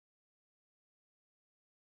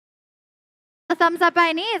thumbs up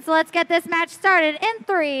I need. So let's get this match started in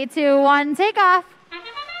 3, 2, 1, take off.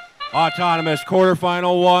 Autonomous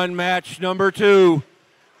quarterfinal 1, match number 2.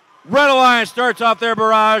 Red Alliance starts off their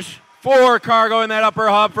barrage. 4 cargo in that upper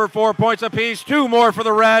hub for 4 points apiece. 2 more for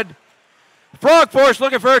the red. Frog Force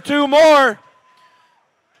looking for 2 more.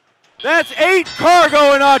 That's 8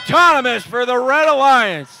 cargo and autonomous for the Red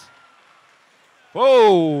Alliance.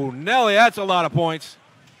 Whoa, Nelly, that's a lot of points.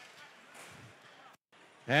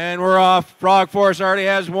 And we're off. Frog Force already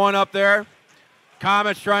has 1 up there.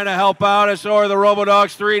 Comet's trying to help out, as so are the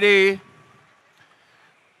Robodogs 3D.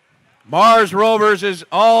 Mars Rovers is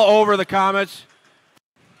all over the Comets.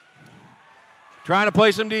 Trying to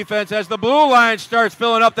play some defense as the Blue Alliance starts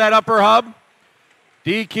filling up that upper hub.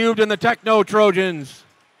 D-Cubed and the Techno Trojans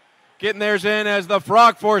getting theirs in as the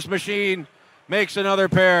Frog Force machine makes another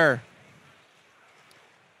pair.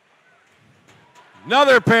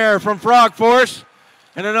 Another pair from Frog Force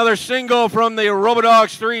and another single from the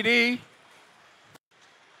Robodogs 3D.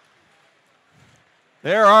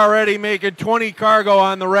 They're already making 20 cargo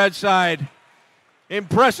on the red side.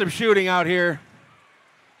 Impressive shooting out here.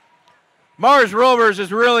 Mars Rovers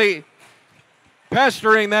is really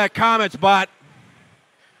pestering that Comets bot,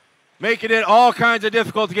 making it all kinds of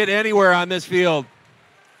difficult to get anywhere on this field.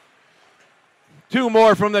 2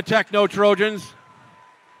 more from the Techno Trojans.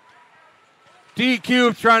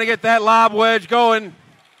 D-Cube trying to get that lob wedge going.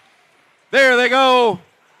 There they go.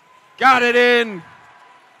 Got it in.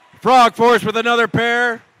 Frog Force with another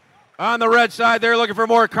pair. On the red side, they're looking for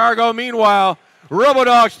more cargo. Meanwhile,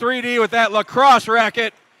 Robodogs 3D with that lacrosse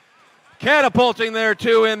racket, catapulting their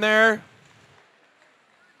 2 in there.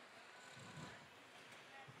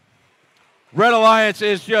 Red Alliance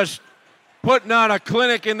is just putting on a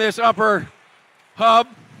clinic in this upper hub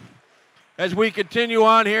as we continue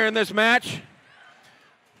on here in this match.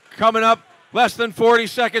 Coming up, less than 40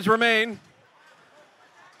 seconds remain.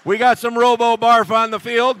 We got some Robo Barf on the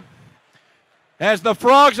field as the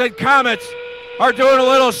Frogs and Comets are doing a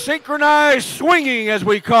little synchronized swinging, as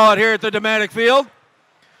we call it here at the Dematic field.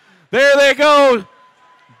 There they go.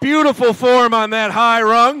 Beautiful form on that high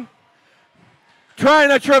rung. Trying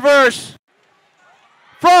to traverse.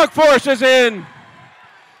 Frog Force is in.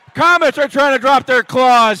 Comets are trying to drop their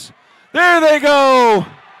claws. There they go.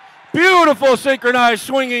 Beautiful synchronized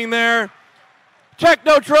swinging there.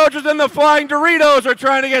 Techno Trojans and the Flying Doritos are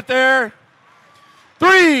trying to get there.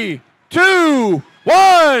 3, 2,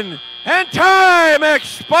 1, and time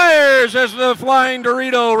expires as the Flying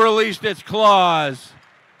Dorito released its claws.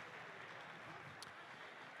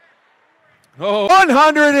 Oh,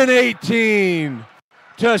 118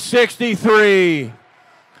 to 63.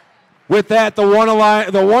 With that, the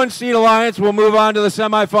 1 seed alliance will move on to the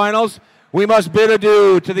semifinals. We must bid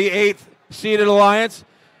adieu to the 8th seeded alliance,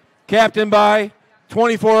 captained by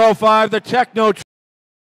 2405, the Techno